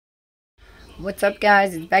What's up,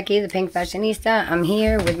 guys? It's Becky, the Pink Fashionista. I'm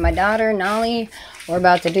here with my daughter, Nali. We're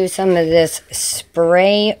about to do some of this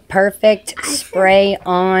Spray Perfect Spray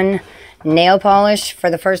On nail polish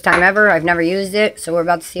for the first time ever. I've never used it, so we're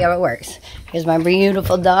about to see how it works. Here's my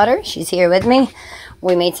beautiful daughter. She's here with me.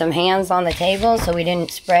 We made some hands on the table, so we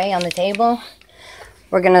didn't spray on the table.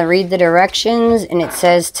 We're going to read the directions, and it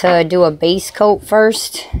says to do a base coat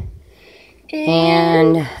first.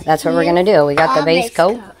 And that's what we're going to do. We got the base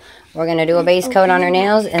coat. We're going to do a base coat on her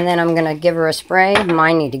nails, and then I'm going to give her a spray.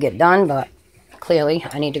 Mine need to get done, but clearly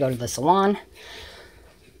I need to go to the salon.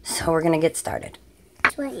 So we're going to get started.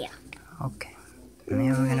 Yeah. Okay. And then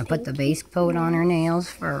we're going to put the base coat on her nails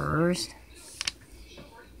first.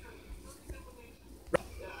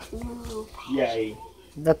 Yay.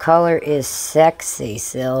 The color is Sexy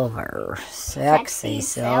Silver. Sexy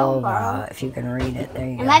Silver. If you can read it. There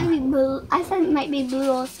you go. It might be blue. I said it might be blue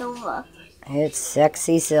or silver. It's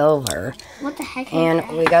Sexy Silver. What the heck is And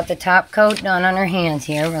that? we got the top coat done on her hands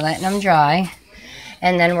here. We're letting them dry.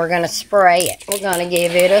 And then we're going to spray it. We're going to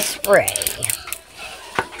give it a spray.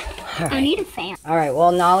 I need a fan. All right,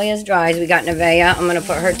 well, Nali is dry. We got Nevaeh. I'm going to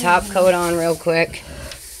put her top coat on real quick.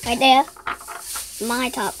 Right there. My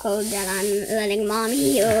top coat that I'm letting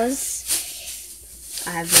Mommy use. I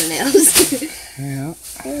have the nails. Yeah.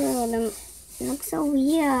 Ew, it looks so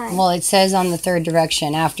weird. Well, it says on the third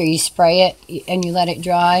direction, after you spray it and you let it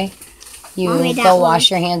dry, you Mommy, go one.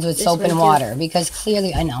 wash your hands with soap and water. Because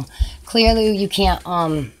clearly, I know, clearly you can't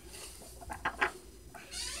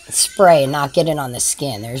spray and not get it on the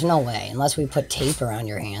skin. There's no way, unless we put tape around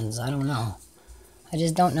your hands. I don't know. I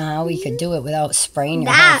just don't know how we could do it without spraying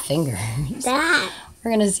your whole fingers.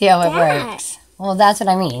 We're going to see how it works. Well, that's what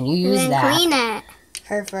I mean. You use that. Clean it.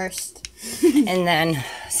 Her first. And then,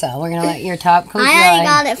 so we're going to let your top coat dry. I already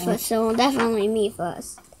got it first, so definitely me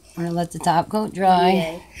first. We're going to let the top coat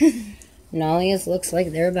dry. Nali's looks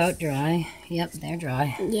like they're about dry. Yep, they're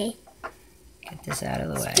dry. Yay. Get this out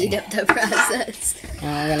of the way. Speed up the process. And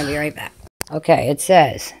we're going to be right back. Okay, it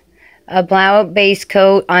says, apply base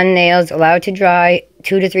coat on nails, allowed to dry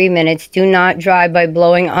 2 to 3 minutes. Do not dry by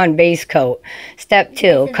blowing on base coat. Step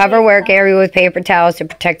 2, cover work area with paper towels to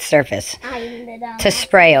protect surface. To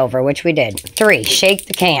spray over, which we did. 3, shake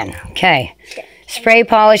the can. Okay. Spray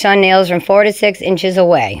polish on nails from 4 to 6 inches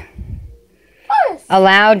away.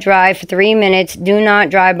 Allow dry for 3 minutes. Do not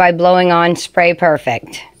dry by blowing on. Spray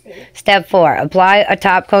perfect. Step 4, apply a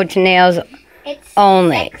top coat to nails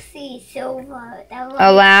only. Sexy silver.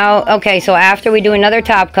 Allow, okay, so after we do another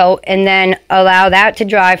top coat, and then allow that to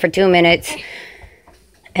dry for 2 minutes,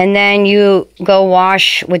 and then you go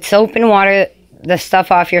wash with soap and water the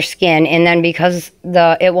stuff off your skin, and then because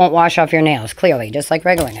it won't wash off your nails, clearly, just like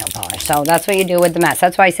regular nail polish. So that's what you do with the mess.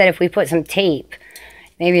 That's why I said if we put some tape,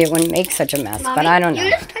 maybe it wouldn't make such a mess, Mommy, but I don't know. You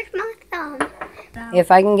just touched my thumb.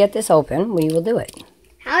 If I can get this open, we will do it.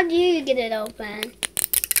 How do you get it open?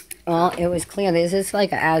 Well, it was clear. This is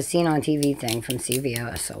like a as seen on TV thing from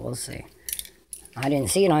CVS, so we'll see. I didn't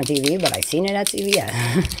see it on TV, but I seen it at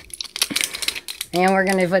CVS. And we're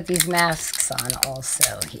going to put these masks on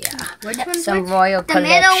also here. Some Royal Collection. The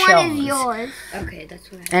middle one is yours. Okay,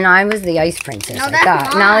 that's what And I was the Ice Princess, No, I that's thought.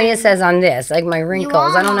 mine. Now it says on this, like my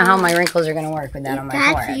wrinkles. I don't know how my wrinkles are going to work with that on my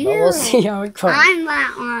That's forehead, you. but we'll see how it goes. I'm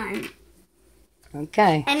that one.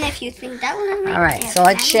 Okay. And if you think that was All right, so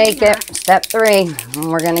let's shake it. Step 3,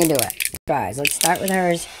 and we're going to do it. Guys, let's start with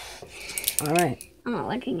hers. All right. I'm not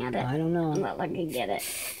looking at it. I don't know. I'm not looking at it.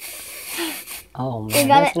 Oh, man. You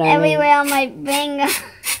got that's it what I mean. everywhere on my finger.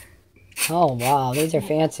 Oh, wow. These are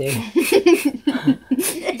fancy.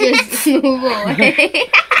 Just move away.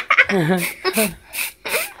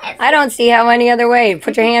 I don't see how any other way.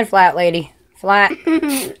 Put your hand flat, lady. Flat.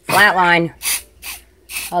 Flat line.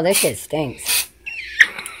 Oh, this shit stinks.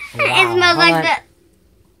 Wow, It smells like that.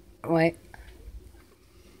 Wait.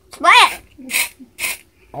 What?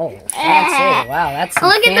 Oh, fancy. Wow, that's some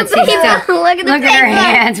Look at fancy the paper. stuff. Look at the Look paper. at her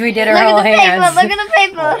hands. We did her Look whole at the hands. paper. Look at the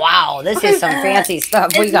paper. Wow, this is some fancy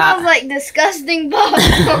stuff we got. like disgusting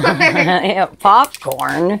popcorn. Yeah,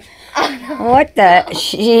 popcorn. What the?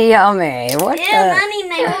 Yummy. What the? Mommy,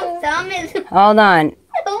 my whole thumb is... Hold on.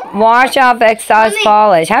 Wash off excess Mommy.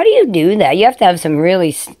 polish. How do you do that? You have to have some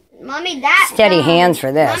really Mommy, that steady thumb. hands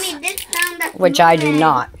for this. Mommy, this thumb that's Which I do moving.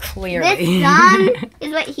 not, clearly. This thumb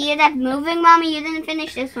is right here that's moving, Mommy. You didn't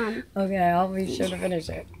finish this one. Okay, I'll be sure to finish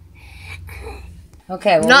it.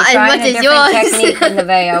 Okay, well, Not we're as trying much a as different yours. technique in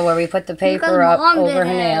Nevaeh where we put the paper up Mom over did her it.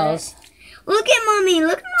 nails Look at Mommy.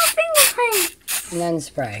 Look at my fingerprint. and then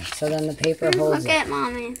spray. So then the paper holds Look it. at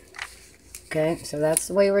Mommy. Okay, so that's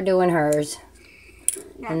the way we're doing hers.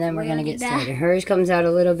 And then we're going to get started. Hers comes out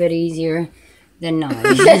a little bit easier than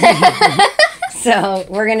Nali's. So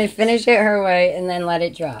we're going to finish it her way and then let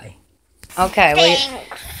it dry. Okay, well,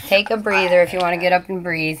 take a breather if you want to get up and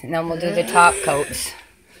breathe, and then we'll do the top coats.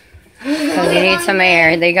 Because you need some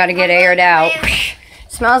air. They got to get aired out.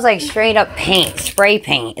 Smells like straight up paint. Spray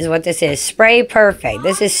paint is what this is. Spray perfect.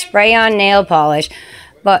 This is spray on nail polish.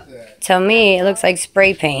 But to me, it looks like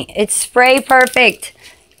spray paint. It's spray perfect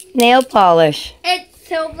nail polish. It's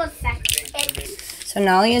so perfect. So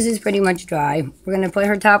Nalia's is pretty much dry. We're going to put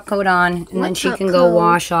her top coat on, and then she can go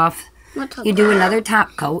wash off. You do another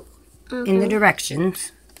top coat in the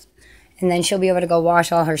directions, and then she'll be able to go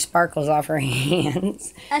wash all her sparkles off her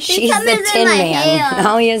hands. She's the Tin Man.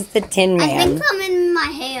 Nalia's the Tin Man. I think some in my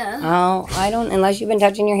hair. Oh, I don't, unless you've been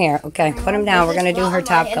touching your hair. Okay, put them down. We're going to do her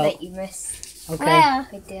top coat. Okay.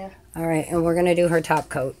 Right there. All right, and we're going to do her top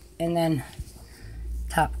coat, and then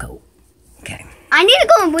top coat. Okay. I need to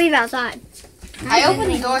go and breathe outside. I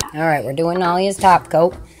opened the door. All right, we're doing Nalia's top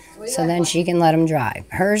coat, so then she can let them dry.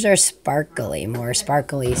 Hers are sparkly, more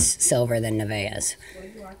sparkly silver than Nevaeh's,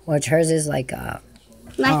 which hers is like a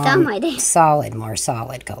solid, more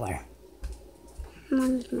solid color.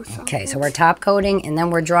 Okay, so we're top coating, and then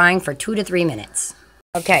we're drying for 2 to 3 minutes.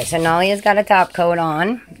 Okay, so Nalia's got a top coat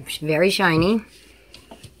on, very shiny,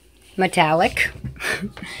 metallic.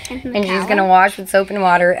 And she's going to wash with soap and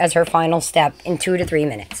water as her final step in 2 to 3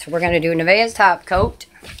 minutes. We're going to do Nevaeh's top coat,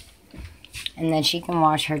 and then she can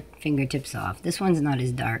wash her fingertips off. This one's not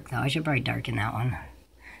as dark, though. I should probably darken that one.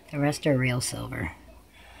 The rest are real silver.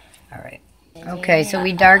 All right. Okay, so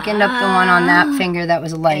we darkened up the one on that finger that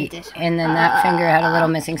was light, and then that finger had a little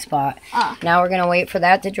missing spot. Now we're going to wait for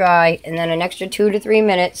that to dry, and then an extra 2 to 3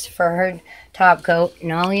 minutes for her top coat.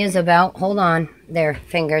 Nalia's about, hold on, there,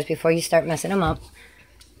 fingers, before you start messing them up.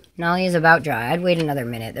 Nalia's about dry. I'd wait another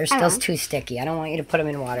minute. They're still too sticky. I don't want you to put them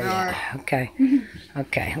in water yet. Okay.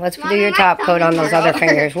 Okay, let's do your top coat on those other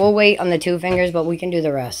fingers. We'll wait on the 2 fingers, but we can do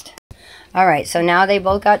the rest. All right, so now they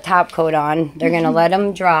both got top coat on. They're going to let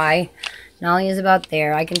them dry. Nalia's about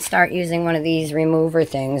there. I can start using one of these remover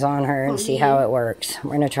things on her and see how it works.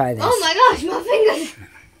 We're going to try this. Oh my gosh, my fingers.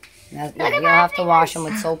 You'll have to wash them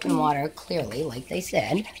with soap and water, clearly, like they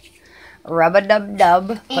said.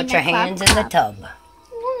 Rub-a-dub-dub. Put your hands in the tub.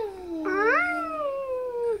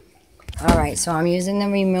 Alright, so I'm using the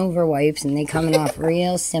remover wipes, and they coming off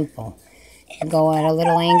real simple. Go at a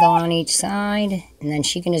little angle on each side, and then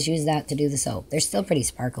she can just use that to do the soap. They're still pretty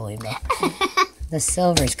sparkly, but the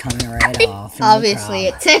silver's coming right off. Obviously,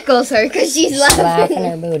 it tickles her because she's laughing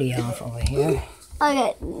her booty off over here.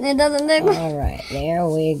 Okay, it doesn't tickle. Alright, there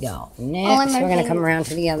we go. Next, we're going to come around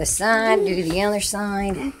to the other side, do the other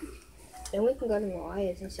side. Then we can go to the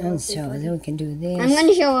wires and so then we can do this. I'm going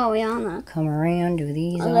to show Ariana. Come around, do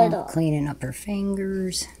these all. Cleaning up her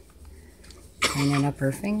fingers. Cleaning up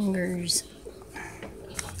her fingers.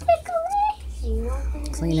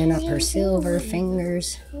 Cleaning up her silver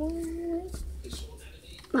fingers.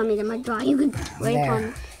 Mommy, that might dry. You can wait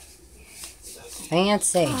on.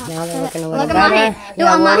 Fancy. Now they're looking a little better.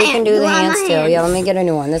 Yeah, well, we can do the hands too. Yeah, let me get a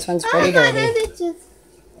new one. This one's pretty dirty.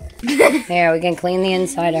 There, we can clean the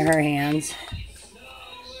inside of her hands.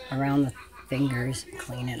 Around the fingers.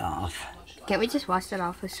 Clean it off. Can't we just wash that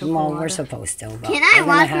off with soap and water? Well, we're supposed to. But can I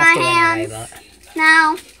wash my hands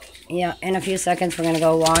now? Yeah, in a few seconds we're going to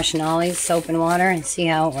go wash Nali's soap and water and see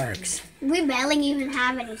how it works. We barely even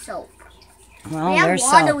have any soap. Well, we have there's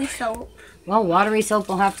watery soap. Well, watery soap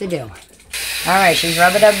will have to do. Alright, she's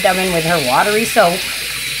rub-a-dub-dubbing with her watery soap.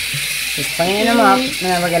 She's cleaning them up, and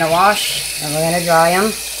then we're going to wash, and we're going to dry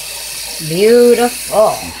them.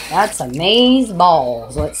 Beautiful. That's amaze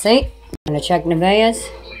balls. Let's see. I'm going to check Nevaeh's.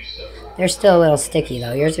 They're still a little sticky,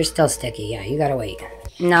 though. Yours are still sticky. Yeah, you got to wait.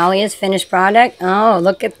 Nalia's finished product. Oh,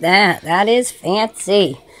 look at that. That is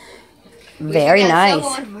fancy. Very nice.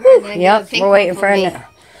 Yep, we're waiting for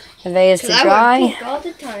Nevaeh's to dry.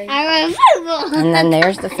 And then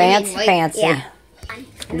there's the fancy. Yeah.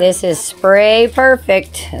 This is spray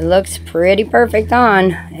perfect. It looks pretty perfect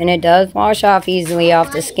on. And it does wash off easily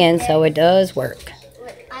off the skin, so it does work.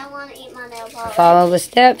 I want to eat my nail polish. Follow the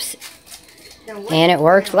steps. And it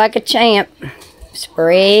works like a champ.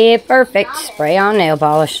 Spray perfect. Spray on nail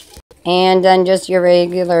polish. And then just your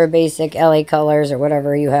regular basic LA colors or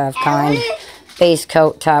whatever you have kind. Base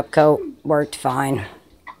coat, top coat. Worked fine.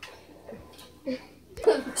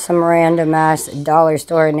 Some random ass dollar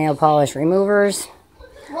store nail polish removers.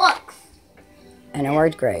 Look. And it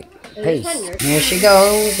worked great. Peace. Here she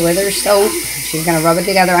goes with her soap. She's going to rub it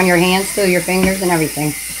together on your hands too, your fingers and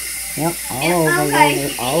everything. Yep,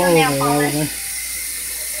 all over.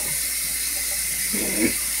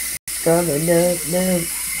 Scrub-a-dub-dub.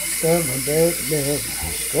 Scrub-a-dub-dub.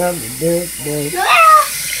 Scrub-a-dub-dub.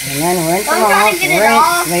 And then rinse them off.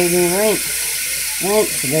 Rinse, baby, rinse.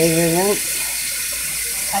 Rinse, baby,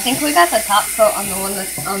 rinse. I think we got the top coat on the one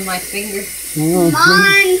that's on my finger. Mm-hmm.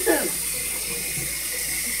 Mine.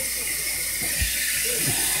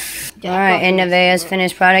 Alright, and Nevaeh's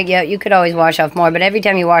finished product. Yeah, you could always wash off more, but every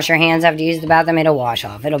time you wash your hands after you use the bathroom, it'll wash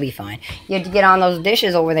off. It'll be fine. You have to get on those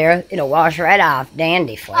dishes over there. It'll wash right off.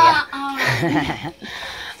 Dandy for you.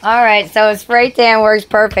 Alright, so spray tan works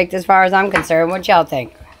perfect as far as I'm concerned. What y'all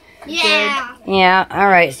think? Yeah. Yeah,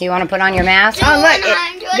 alright. So you want to put on your mask? Oh, look.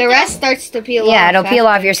 The rest starts to peel off. Yeah, it'll peel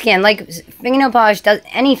off your skin. Like fingernail polish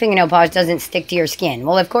any fingernail polish doesn't stick to your skin.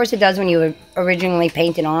 Well, of course it does when you originally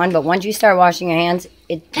paint it on, but once you start washing your hands,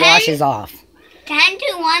 it washes off. 10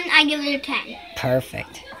 to 1, I give it a 10.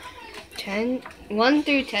 Perfect. 1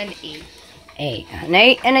 through 10, 8. 8. An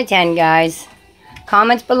 8 and a 10, guys.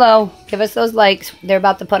 Comments below. Give us those likes. They're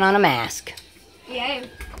about to put on a mask. Yeah.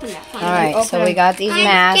 Alright, so we got these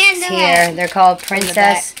masks here. They're called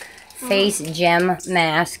Princess Face Gem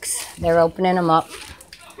Masks. They're opening them up.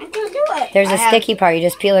 I can do it. There's a sticky part. You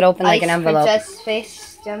just peel it open like an envelope. Princess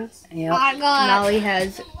Face Gems. Yep. I got Molly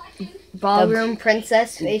has Ballroom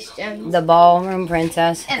Princess Face Gems. The Ballroom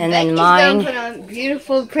Princess. And then Becky's mine. gonna put on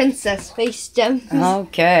Beautiful Princess Face Gems.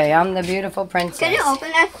 Okay, I'm the beautiful princess. Can you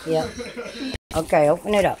open it? Yep. Okay,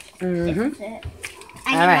 open it up. Mm-hmm.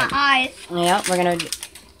 I All right. need my eyes. Yep, we're gonna.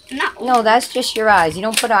 No. No, that's just your eyes. You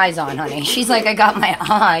don't put eyes on, honey. She's like, I got my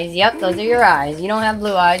eyes. Yep, those are your eyes. You don't have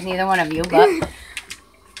blue eyes, neither one of you, but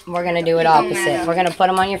we're gonna do it opposite. We're gonna put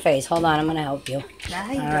them on your face. Hold on, I'm gonna help you. All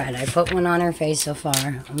right, I put one on her face so far.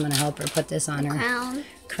 I'm gonna help her put this on her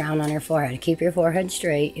crown on her forehead. Keep your forehead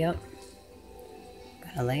straight. Yep.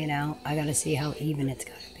 Gotta lay it out. I gotta see how even it's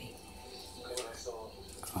gotta be.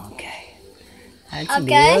 Okay. That's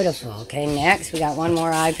beautiful. Okay, next we got one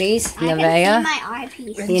more eyepiece. I can see Nevaeh, my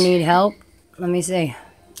eyepiece. you need help? Let me see.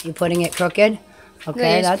 You putting it crooked?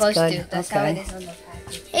 Okay, that's good. That's how it Okay. is on the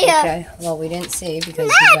package. Yeah. Okay. Well, we didn't see because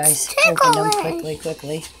you guys opened them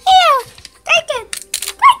quickly. Yeah. Take it.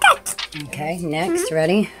 Take it. Okay, next,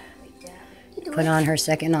 ready? Put on her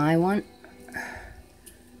second eye one.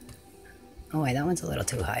 Oh wait, that one's a little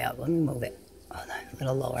too high up. Let me move it. Oh, a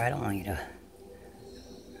little lower. I don't want you to.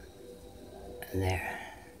 There.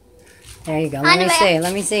 There you go. Let me see.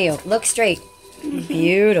 Let me see you. Look straight.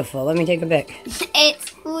 Beautiful. Let me take a pic.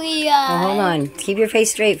 It's weird. Oh, hold on. Keep your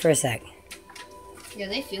face straight for a sec. Yeah,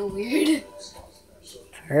 they feel weird.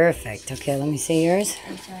 Perfect. Okay, let me see yours.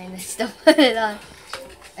 I'm trying to still put it on.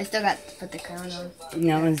 I still got to put the crown on.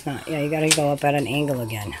 No, one's not. Yeah, you got to go up at an angle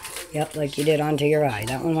again. Yep, like you did onto your eye.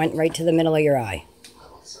 That one went right to the middle of your eye.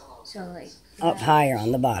 So, like... Up higher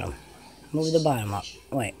on the bottom. Move the bottom up.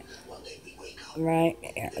 Wait. Right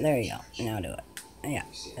here. There you go. Now do it. Yeah,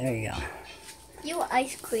 there you go. You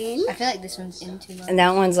ice cream. I feel like this one's in too much. And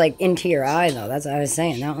that one's like into your eye, though. That's what I was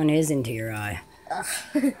saying. That one is into your eye.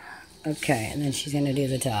 Okay, and then she's going to do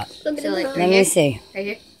the top. So, like, Let me see. Right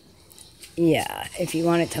here? Yeah, if you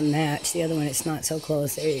want it to match the other one, it's not so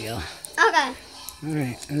close. There you go. Okay. All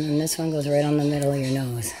right, and then this one goes right on the middle of your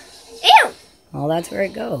nose. Ew. Well, that's where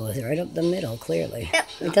it goes, right up the middle, clearly.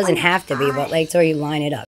 It doesn't have to be, but like so you line it up.